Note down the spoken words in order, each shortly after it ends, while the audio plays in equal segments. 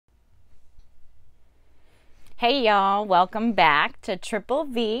Hey y'all, welcome back to Triple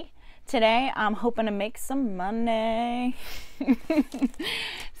V. Today I'm hoping to make some money.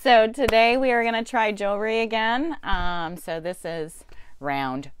 So today we are going to try jewelry again. So this is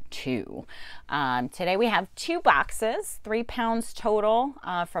round 2. Today we have 2 boxes, 3 pounds total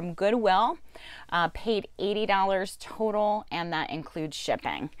from Goodwill. Paid $80 total, and that includes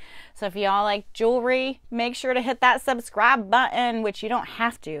shipping. So if y'all like jewelry, make sure to hit that subscribe button, which you don't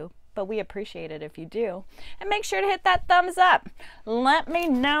have to, but we appreciate it if you do. And make sure to hit that thumbs up. Let me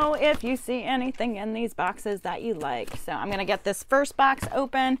know if you see anything in these boxes that you like. So I'm gonna get this first box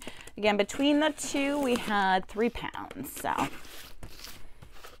open. Again, between the 2, we had 3 pounds. So,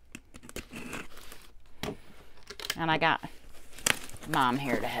 and I got Mom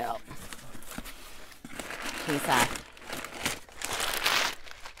here to help. In case I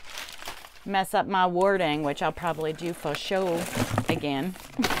mess up my wording, which I'll probably do for show again.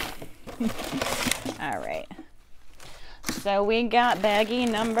 All right, so we got baggie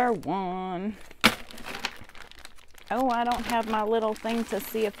number 1. Oh, I don't have my little thing to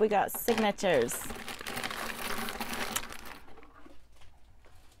see if we got signatures.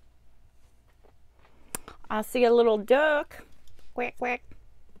 I see a little duck. Quack, quack.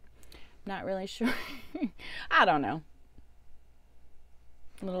 Not really sure. I don't know.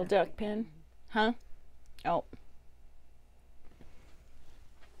 Little duck pin. Huh? Oh.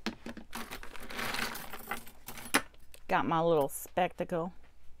 Got my little spectacle.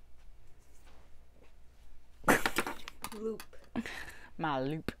 Loop. My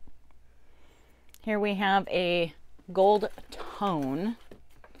loop. Here we have a gold tone.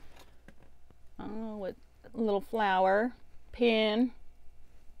 Oh, with a little flower pin.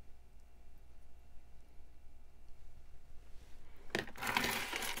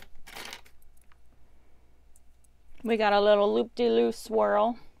 We got a little loop-de-loo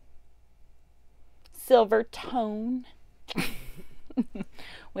swirl. Silver tone.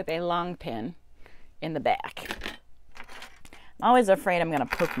 With a long pin in the back. I'm always afraid I'm going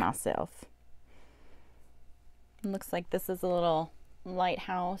to poke myself. It looks like this is a little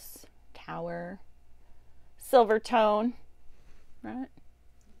lighthouse tower. Silver tone, right?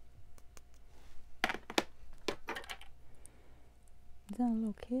 Is that a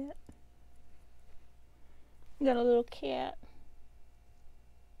little cat? You got a little cat.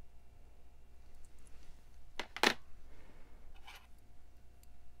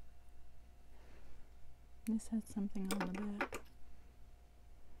 This has something on the back.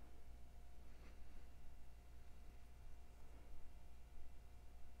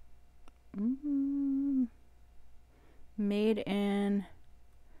 Made in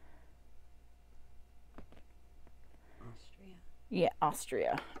Austria. Yeah,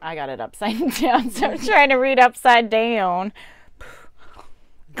 Austria. I got it upside down, so I'm trying to read upside down.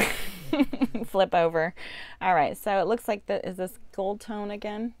 Flip over. All right, so it looks like is this gold tone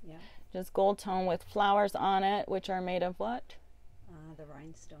again? Yeah. Just gold tone with flowers on it, which are made of what? The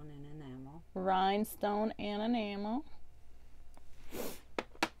rhinestone and enamel. Rhinestone and enamel.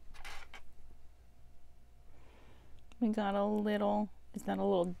 We got a little, is that a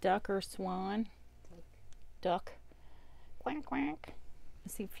little duck or swan? Duck. Quack, quack. I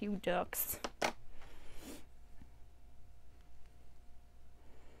see a few ducks.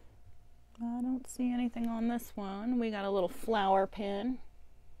 I don't see anything on this one. We got a little flower pin.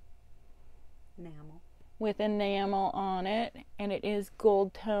 Enamel. With enamel on it, and it is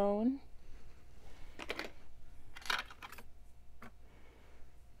gold tone.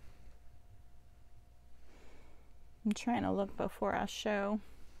 I'm trying to look before I show.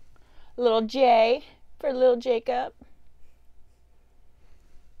 Little J for little Jacob.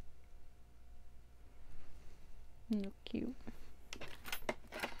 Look cute.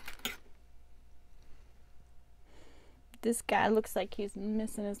 This guy looks like he's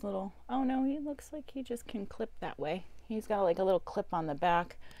missing his little, oh no, he looks like he just can clip that way. He's got like a little clip on the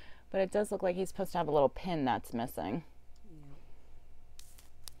back, but it does look like he's supposed to have a little pin that's missing. Yeah.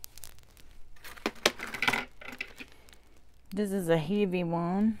 This is a heavy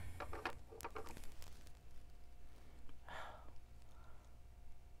one.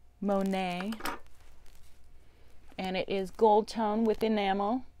 Monet. And it is gold tone with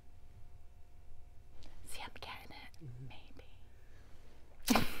enamel. See, I'm getting it.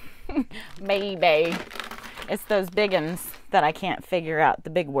 Maybe. Maybe. It's those big ones that I can't figure out, the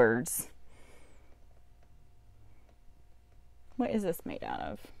big words. What is this made out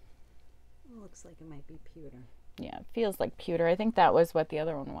of? It looks like it might be pewter. Yeah, it feels like pewter. I think that was what the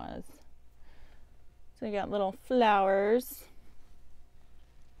other one was. So you got little flowers.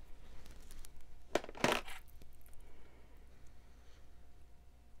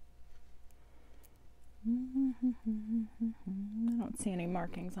 I don't see any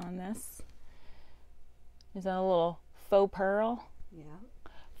markings on this. Is that a little faux pearl? Yeah.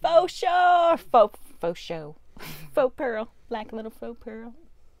 Faux show! Faux show. Faux pearl. Black little faux pearl.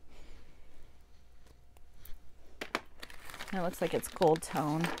 It looks like it's gold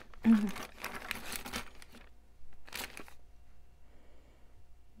tone.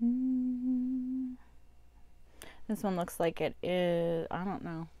 This one looks like it is, I don't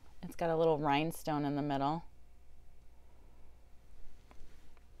know. It's got a little rhinestone in the middle.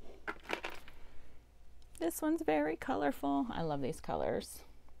 This one's very colorful. I love these colors.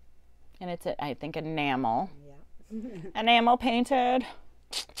 And it's, I think, enamel. Yeah. Enamel painted.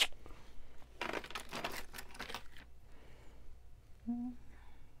 Oh,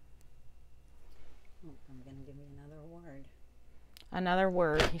 I'm going to give you another word. Another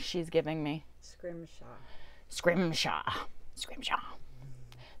word she's giving me. Scrimshaw. Scrimshaw. Scrimshaw.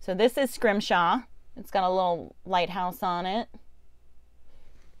 So this is Scrimshaw. It's got a little lighthouse on it.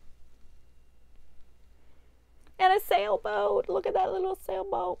 And a sailboat. Look at that little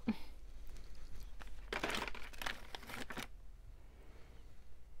sailboat.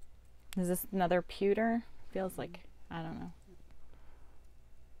 Is this another pewter? Feels like, I don't know.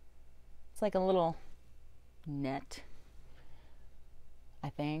 It's like a little net, I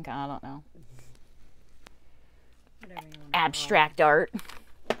think. I don't know. Whatever you want. Abstract art.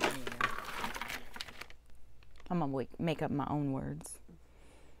 Yeah. I'm going to make up my own words.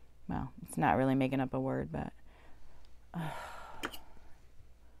 Well, it's not really making up a word, but...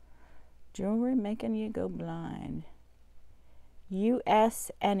 jewelry making you go blind.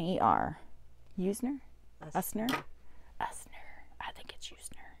 U-S-N-E-R. Usner? Usner? Usner. I think it's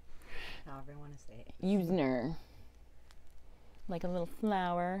Usner. However you want to say it. Usner. Like a little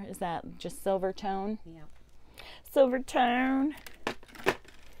flower. Is that just silver tone? Yep. Silver tone.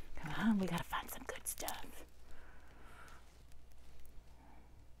 Come on, we gotta find some good stuff.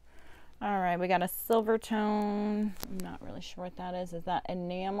 All right, we got a silver tone. I'm not really sure what that is. Is that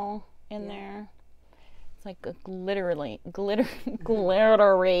enamel in there? It's like a glittery.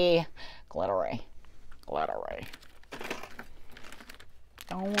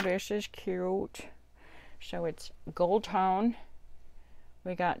 Oh, this is cute. So it's gold tone.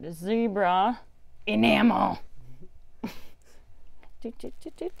 We got zebra enamel. Can't see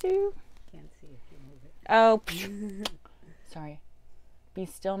if you move it. Oh, sorry. Be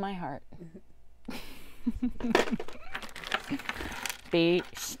still my heart. Be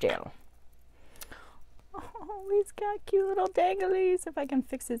still. Oh, he's got cute little danglies. If I can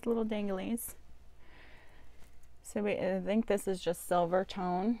fix his little danglies. So I think this is just silver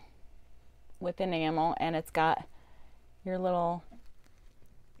tone with enamel, and it's got your little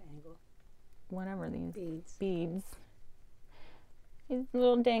Angle. whatever these Beads. These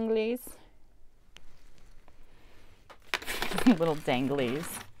little danglies. Little danglies.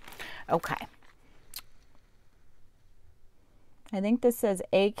 Okay. I think this says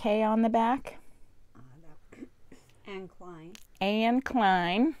AK on the back. Anne Klein. Anne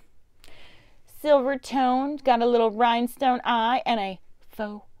Klein. Silver tone. Got a little rhinestone eye and a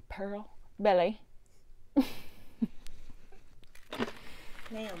faux pearl belly.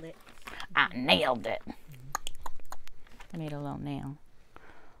 Nailed it. I nailed it. I made a little nail.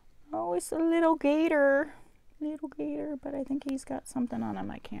 Oh, it's a little gator. Little gator, but I think he's got something on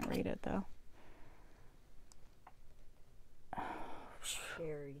him. I can't read it though.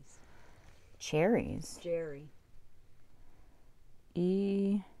 Cherries. Cherries. Jerry.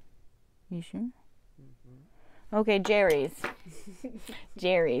 You sure? Okay, Jerry's.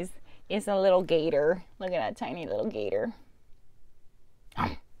 Jerry's. It's a little gator. Look at that tiny little gator.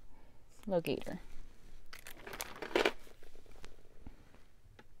 Little gator.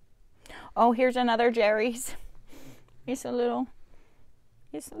 Oh, here's another Jerry's. It's a little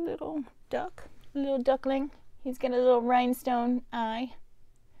duck. A little duckling. He's got a little rhinestone eye.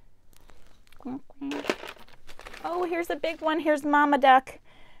 Oh, here's a big one. Here's Mama Duck.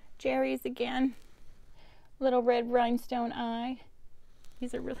 Jerry's again. Little red rhinestone eye.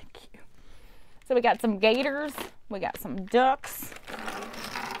 These are really cute. So we got some gators. We got some ducks.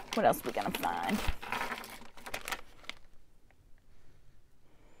 What else we gonna find?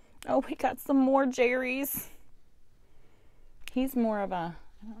 Oh, we got some more Jerry's. He's more of a,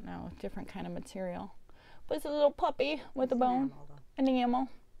 I don't know, different kind of material. But it's a little puppy with a bone. Enamel.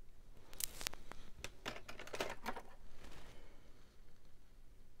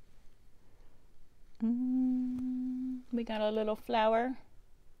 We got a little flower.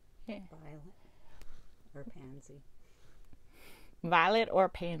 Yeah. Violet or pansy. Violet or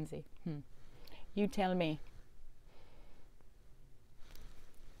pansy? You tell me.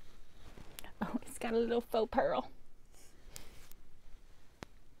 Oh, he's got a little faux pearl.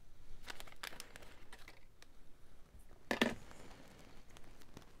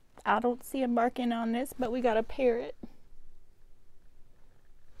 I don't see a marking on this, but we got a parrot.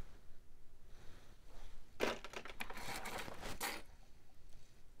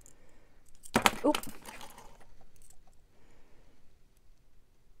 Oop.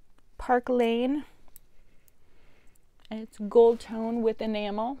 Park Lane. And it's gold tone with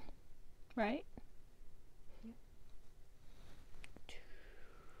enamel, right?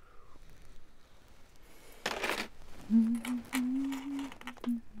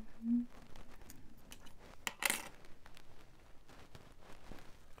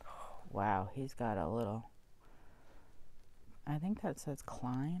 Wow, he's got a little, I think that says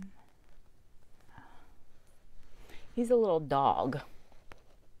Klein. He's a little dog,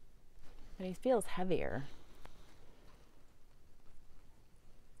 but he feels heavier.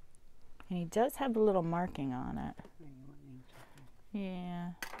 And he does have a little marking on it.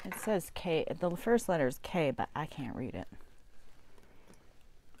 Yeah, it says K. The first letter is K, but I can't read it.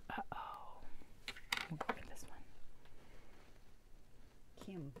 Uh-oh. We'll go with this one.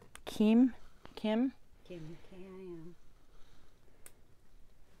 Kim. Kim? Kim? Kim, K-I-M.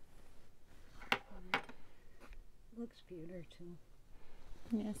 Looks pewter too.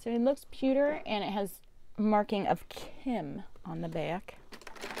 Yeah, so it looks pewter and it has marking of Kim on the back.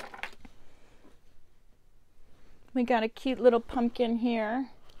 We got a cute little pumpkin here.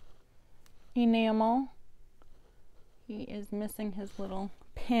 Enamel. He is missing his little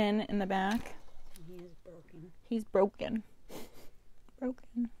pin in the back. He is broken. He's broken.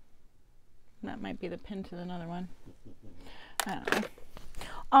 Broken. That might be the pin to another one. I don't know.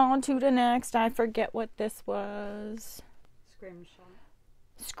 On to the next. I forget what this was. Scrimshaw.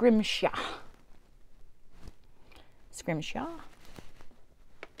 Scrimshaw. Scrimshaw.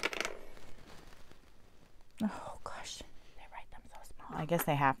 Oh gosh, they write them so small. I guess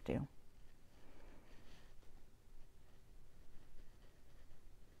they have to. It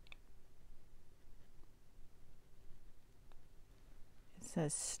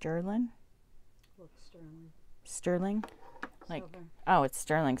says sterling. Looks sterling. Sterling? Like, Silver. oh, it's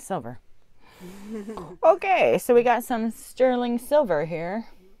sterling silver. Okay, so we got some sterling silver here.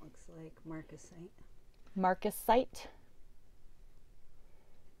 Looks like marcasite. Marcasite.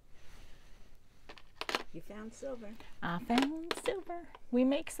 You found silver. I found silver. We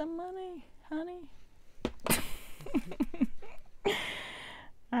make some money, honey.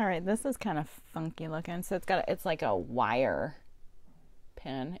 All right, this is kind of funky looking. So it's like a wire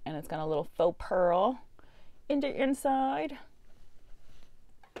pin, and it's got a little faux pearl in the inside.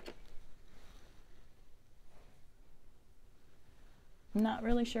 Not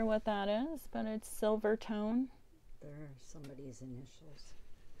really sure what that is, but it's silver tone. They're somebody's initials.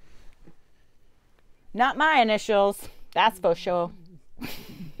 Not my initials, that's for sure.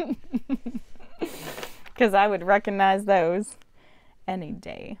 Because I would recognize those any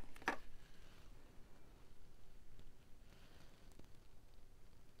day.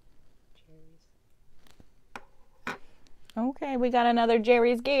 Cherries. Okay, we got another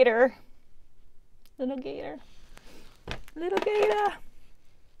Jerry's gator. Little gator. Little gator.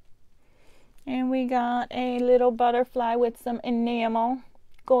 And we got a little butterfly with some enamel,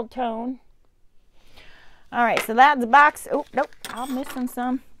 gold tone. All right, so that's box. Oh, nope, I'm missing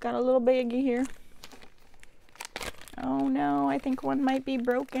some. Got a little baggie here. Oh no, I think one might be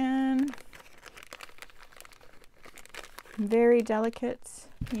broken. Very delicate.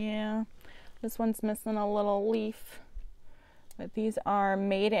 Yeah, this one's missing a little leaf. But these are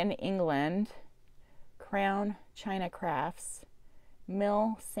made in England. Crown China Crafts.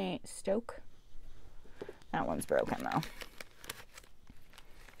 Mill St. Stoke. That one's broken though.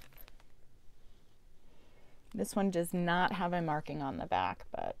 This one does not have a marking on the back,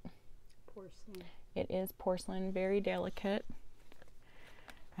 but Porcelain. it is porcelain, very delicate.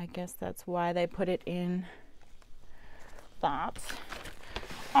 I guess that's why they put it in that.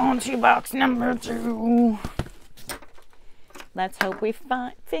 On to box number 2. Let's hope we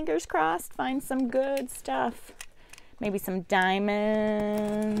find, fingers crossed, find some good stuff. Maybe some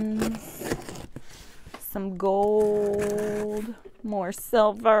diamonds, some gold, more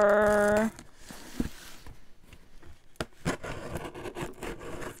silver.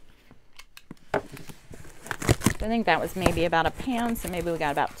 I think that was maybe about a pound, so maybe we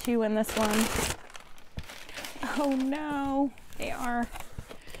got about 2 in this one. Oh no, they are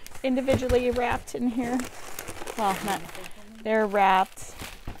individually wrapped in here. Well, not, they're wrapped.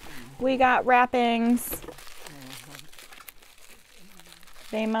 We got wrappings.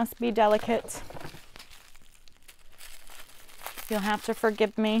 They must be delicate. You'll have to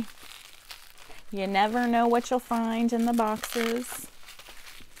forgive me. You never know what you'll find in the boxes.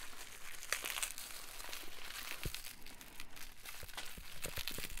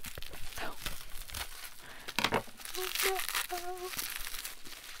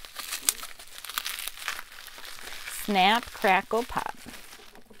 Snap, crackle, pop.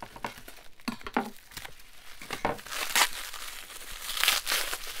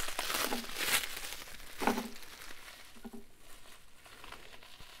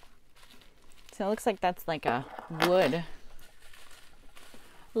 So it looks like that's like a wood.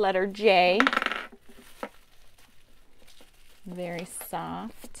 Letter J. Very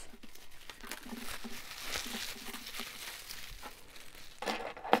soft.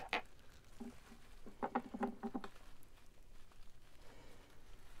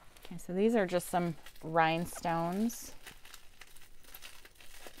 Okay, so these are just some rhinestones.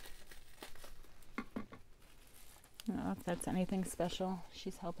 I don't know if that's anything special.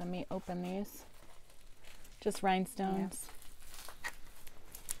 She's helping me open these. Just rhinestones.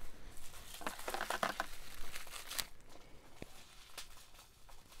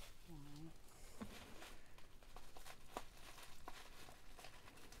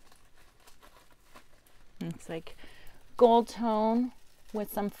 Yeah. It's like gold tone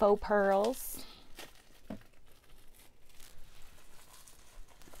with some faux pearls.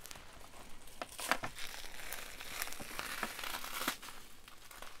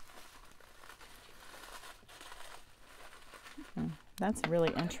 That's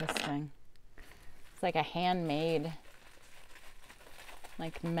really interesting. It's like a handmade,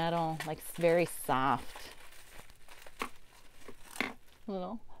 like metal, like very soft.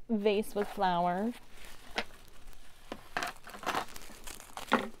 Little vase with flowers.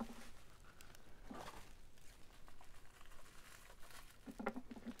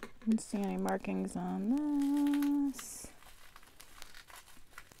 Don't see any markings on this.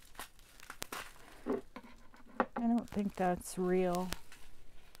 I don't think that's real.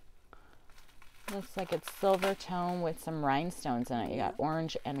 Looks like it's silver tone with some rhinestones in it. You got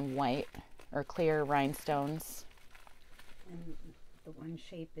orange and white or clear rhinestones. And the one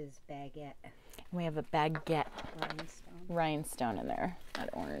shape is baguette. We have a baguette rhinestone in there. That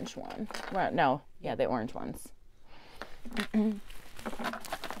orange one. Well, no, yeah, the orange ones.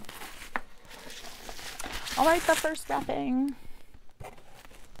 All right, the first wrapping.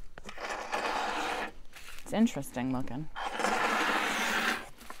 It's interesting looking.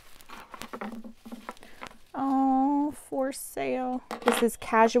 Oh, for sale. This is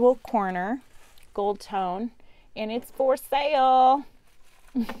Casual Corner, gold tone, and it's for sale.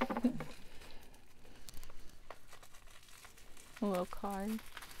 A little card.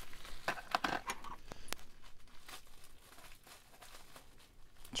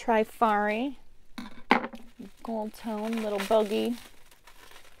 Trifari, gold tone, little bogey.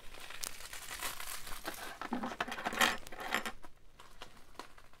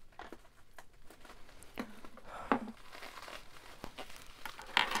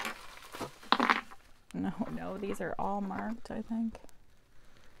 No, these are all marked, I think.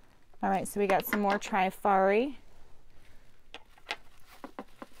 All right, so we got some more Trifari.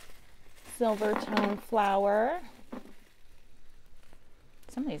 Silver tone flower.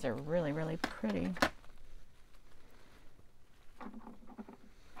 Some of these are really, really pretty.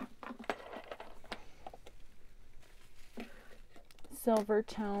 Silver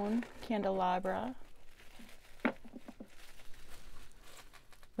tone candelabra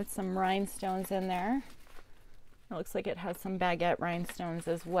with some rhinestones in there. It looks like it has some baguette rhinestones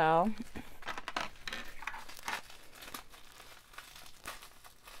as well.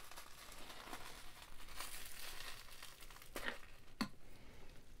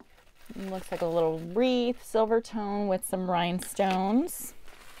 It looks like a little wreath, silver tone with some rhinestones.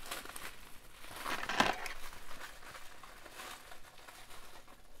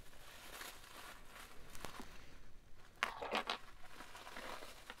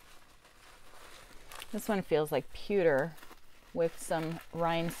 This one feels like pewter with some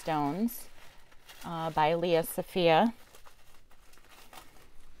rhinestones by Leah Sophia.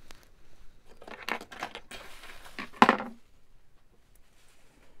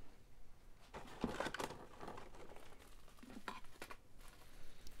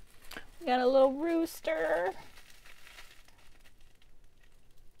 We got a little rooster.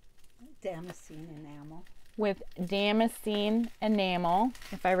 Damascene enamel. With Damascene enamel.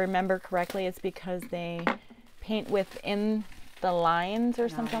 If I remember correctly, it's because they paint within the lines or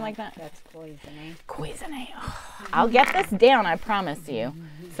something like that. That's cloisonne. Cloisonne. Oh, I'll get this down, I promise you.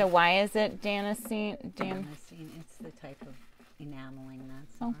 So why is it Damascene? Damascene. It's the type of enameling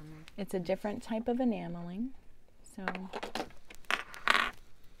that's on there. It's a different type of enameling. So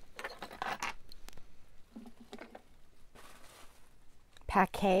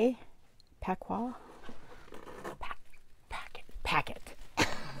paquet, paquet, packet,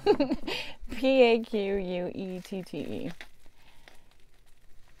 P-A-Q-U-E-T-T-E.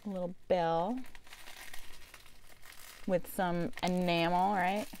 A little bell with some enamel,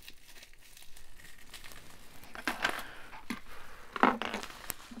 right?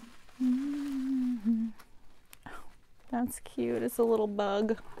 That's cute. It's a little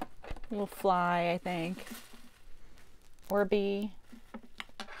bug, a little fly, I think, or bee.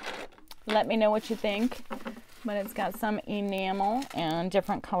 Let me know what you think. But it's got some enamel and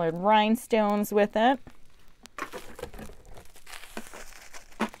different colored rhinestones with it.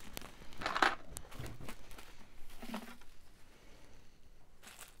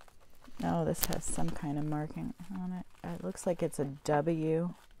 Oh, this has some kind of marking on it. It looks like it's a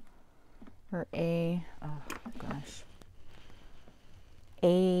W or A. Oh gosh.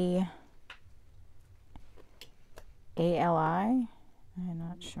 A-L-I? I'm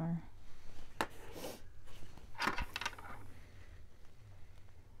not sure.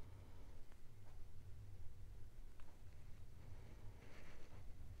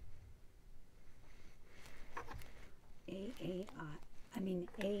 A-A-I. I mean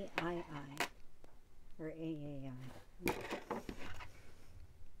A-I-I. Or A-A-I.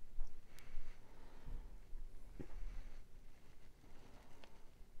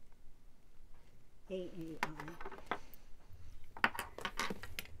 A-A-I.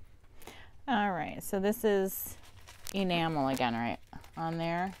 All right, so this is enamel again, right? On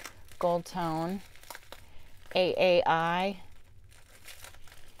there. Gold tone. A-A-I.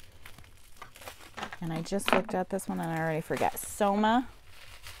 And I just looked at this one and I already forget. Soma.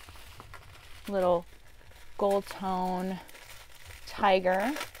 Little gold tone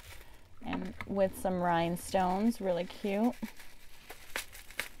tiger. And with some rhinestones. Really cute.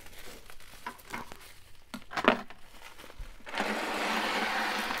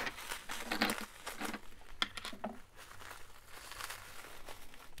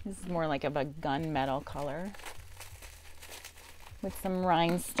 This is more like of a gunmetal color. With some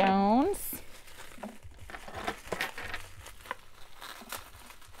rhinestones.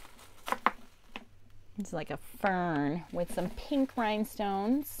 It's like a fern with some pink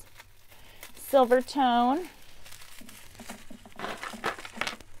rhinestones. Silver tone.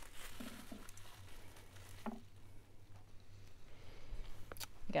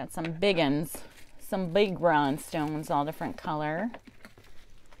 Got some big ones, some big rhinestones, all different color.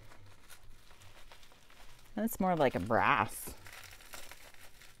 That's more like a brass.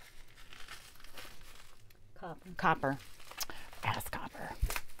 Copper. Copper. Brass copper.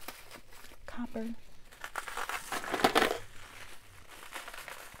 Copper.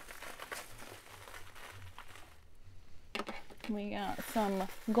 We got some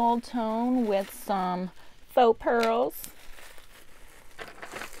gold tone with some faux pearls.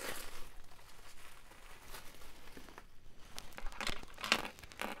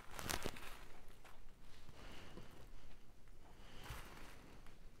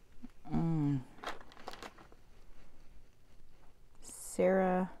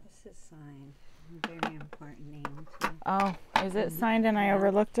 Sarah. This is signed. Very important name. Too. Oh, is it signed and I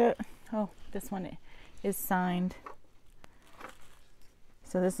overlooked it? Oh, this one is signed.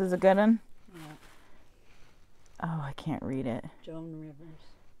 So this is a good one? Yeah. Oh, I can't read it. Joan Rivers.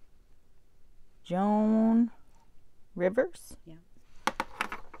 Joan Rivers? Yeah.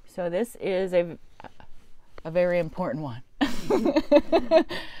 So this is a very important one. Well,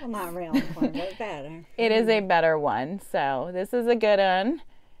 not real important, but better. It is a better one. So this is a good one.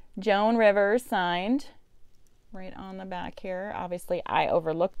 Joan Rivers signed right on the back here. Obviously, I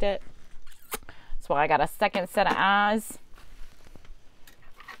overlooked it. That's why I got a second set of eyes.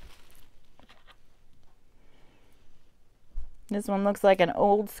 This one looks like an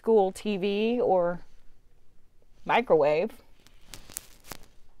old school TV or microwave.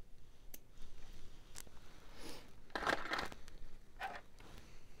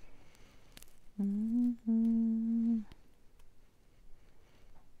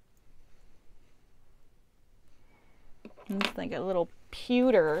 It's like a little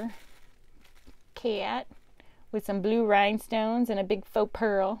pewter cat with some blue rhinestones and a big faux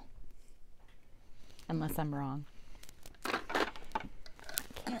pearl. Unless I'm wrong.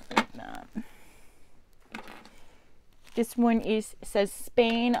 Can't read that. This one says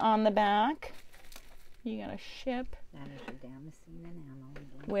Spain on the back. You got a ship. That is your Damascene enamel.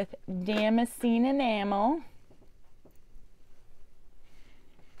 With Damascene enamel.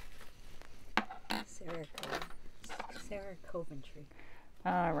 Sarah Coventry.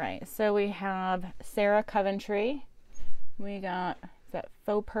 All right, so we have Sarah Coventry. We got that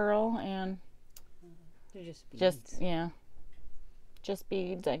faux pearl and They're just beads. yeah. just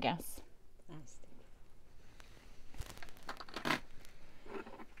beads, I guess. Plastic.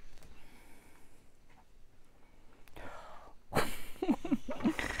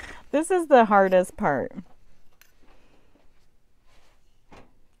 This is the hardest part.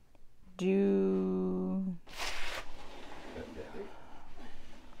 Jauplai.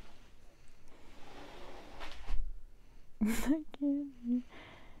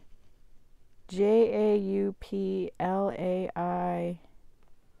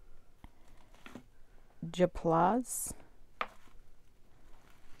 Juplaz.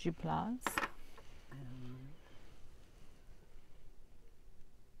 Juplaz.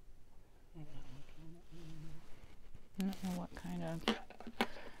 I don't know what kind of.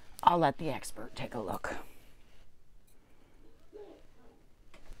 I'll let the expert take a look.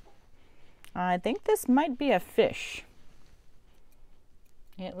 I think this might be a fish.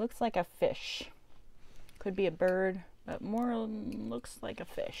 It looks like a fish. Could be a bird, but more looks like a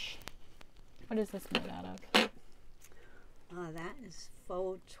fish. What is this made out of? That is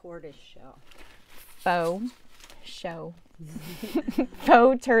faux tortoise shell. Faux shell.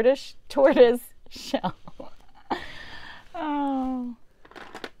 Faux tortoise shell. Oh.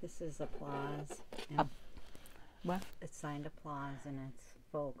 This is applause. What? It's signed applause and it's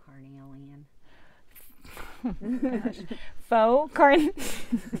faux carnelian. Faux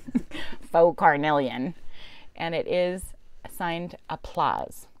carnelian. And it is signed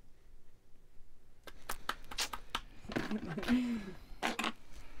applause.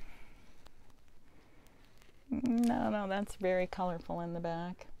 No, that's very colorful in the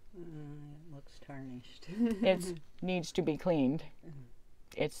back. It looks tarnished. It needs to be cleaned.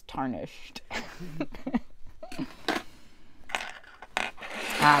 It's tarnished.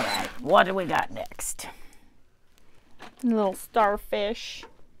 All right, what do we got next? Little starfish.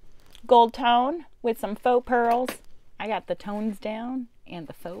 Gold tone with some faux pearls. I got the tones down and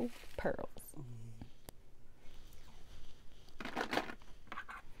the faux pearls.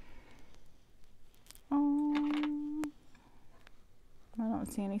 I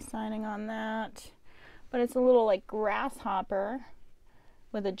don't see any signing on that, but it's a little like grasshopper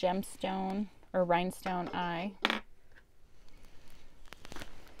with a gemstone or rhinestone eye.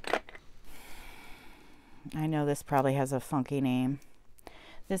 I know this probably has a funky name.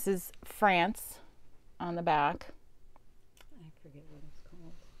 This is France on the back. I forget what it's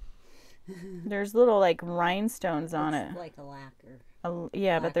called. There's little like rhinestones on it. It's like a lacquer.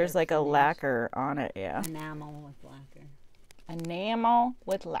 Yeah, but there's like a finish. lacquer on it, yeah. Enamel with lacquer. Enamel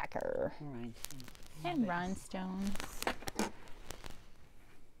with lacquer. Rhinestone. And rhinestones.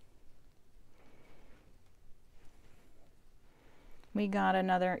 We got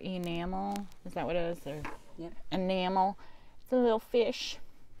another enamel. Is that what it is? Or yep. Enamel. It's a little fish.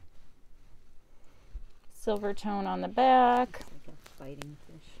 Silver tone on the back. It's like a fighting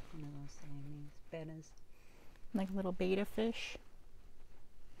fish. One of those Siamese bettas. Like a little beta fish.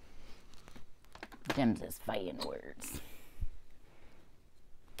 Them's is fighting words.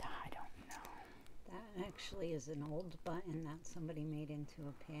 I don't know. That actually is an old button that somebody made into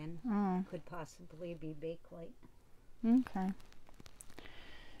a pin. Oh. Could possibly be bakelite. Okay.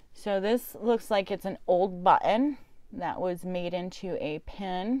 So this looks like it's an old button that was made into a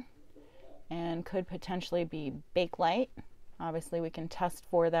pin and could potentially be bakelite. Obviously we can test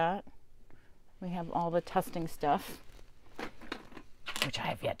for that. We have all the testing stuff, which I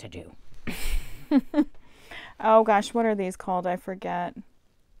have yet to do. Oh gosh, what are these called? I forget.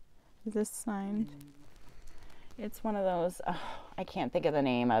 Is this signed? It's one of those, I can't think of the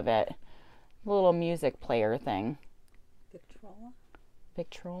name of it. Little music player thing. Victrola?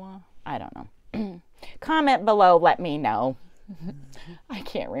 Victrola? I don't know. Comment below, let me know. I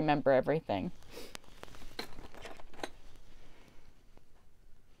can't remember everything.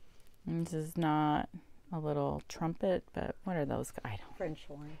 This is not a little trumpet, but what are those? I don't. French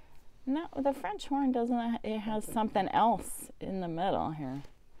horn. No, the French horn doesn't. It has something else in the middle here.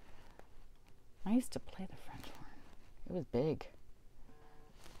 I used to play the French horn. It was big.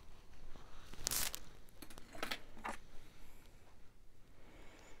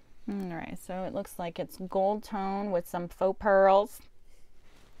 All right, so it looks like it's gold tone with some faux pearls.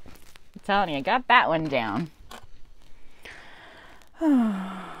 I'm telling you, I got that one down.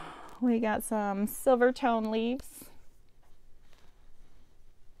 We got some silver tone leaves.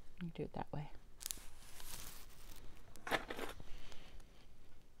 Do it that way.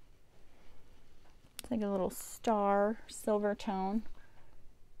 It's like a little star, silver tone.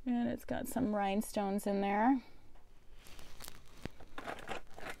 And it's got some rhinestones in there.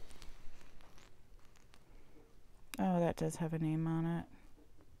 Oh, that does have a name on it.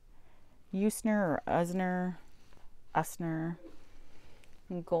 Usner or Usner.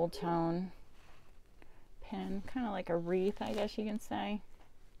 gold tone pin, kind of like a wreath, I guess you can say.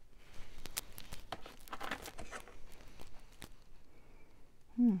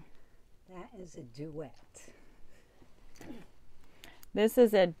 That is a duet. This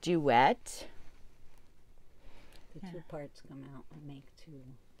is a duet. The two parts come out and make two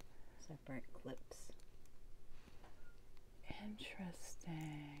separate clips.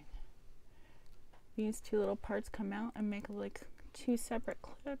 Interesting. These two little parts come out and make like two separate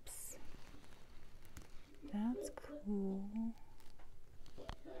clips. That's cool.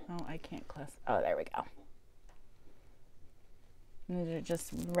 Oh, I can't clasp. Oh, there we go. And these are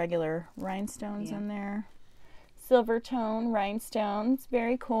just regular rhinestones in there. Silver tone rhinestones.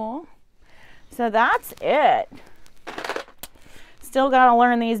 Very cool. So that's it. Still got to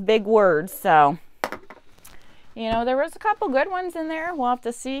learn these big words. So, you know, there was a couple good ones in there. We'll have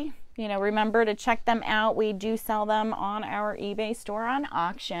to see. You know, remember to check them out. We do sell them on our eBay store on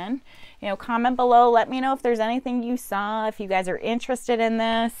auction. You know, comment below. Let me know if there's anything you saw, if you guys are interested in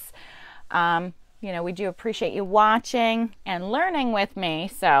this. You know, we do appreciate you watching and learning with me.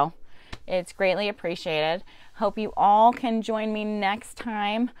 So it's greatly appreciated. Hope you all can join me next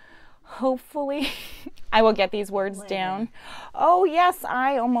time. Hopefully, I will get these words down. Oh, yes,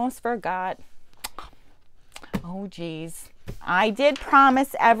 I almost forgot. Oh, geez. I did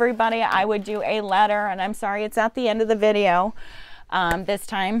promise everybody I would do a letter, and I'm sorry it's at the end of the video. This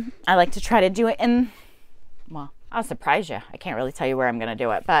time, I like to try to do it in, well, I'll surprise you. I can't really tell you where I'm going to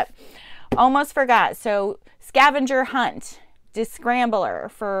do it, but almost forgot. So, scavenger hunt, descrambler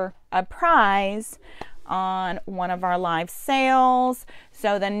for a prize on one of our live sales.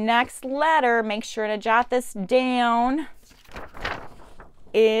 So the next letter, make sure to jot this down,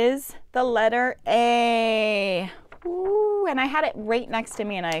 is the letter A. Ooh, and I had it right next to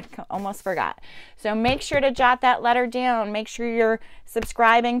me and I almost forgot. So make sure to jot that letter down. Make sure you're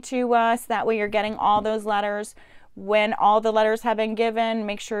subscribing to us. That way you're getting all those letters. When all the letters have been given,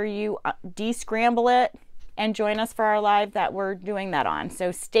 make sure you descramble it and join us for our live that we're doing that on.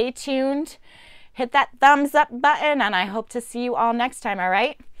 So stay tuned. Hit that thumbs up button, and I hope to see you all next time, all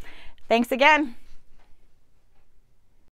right? Thanks again.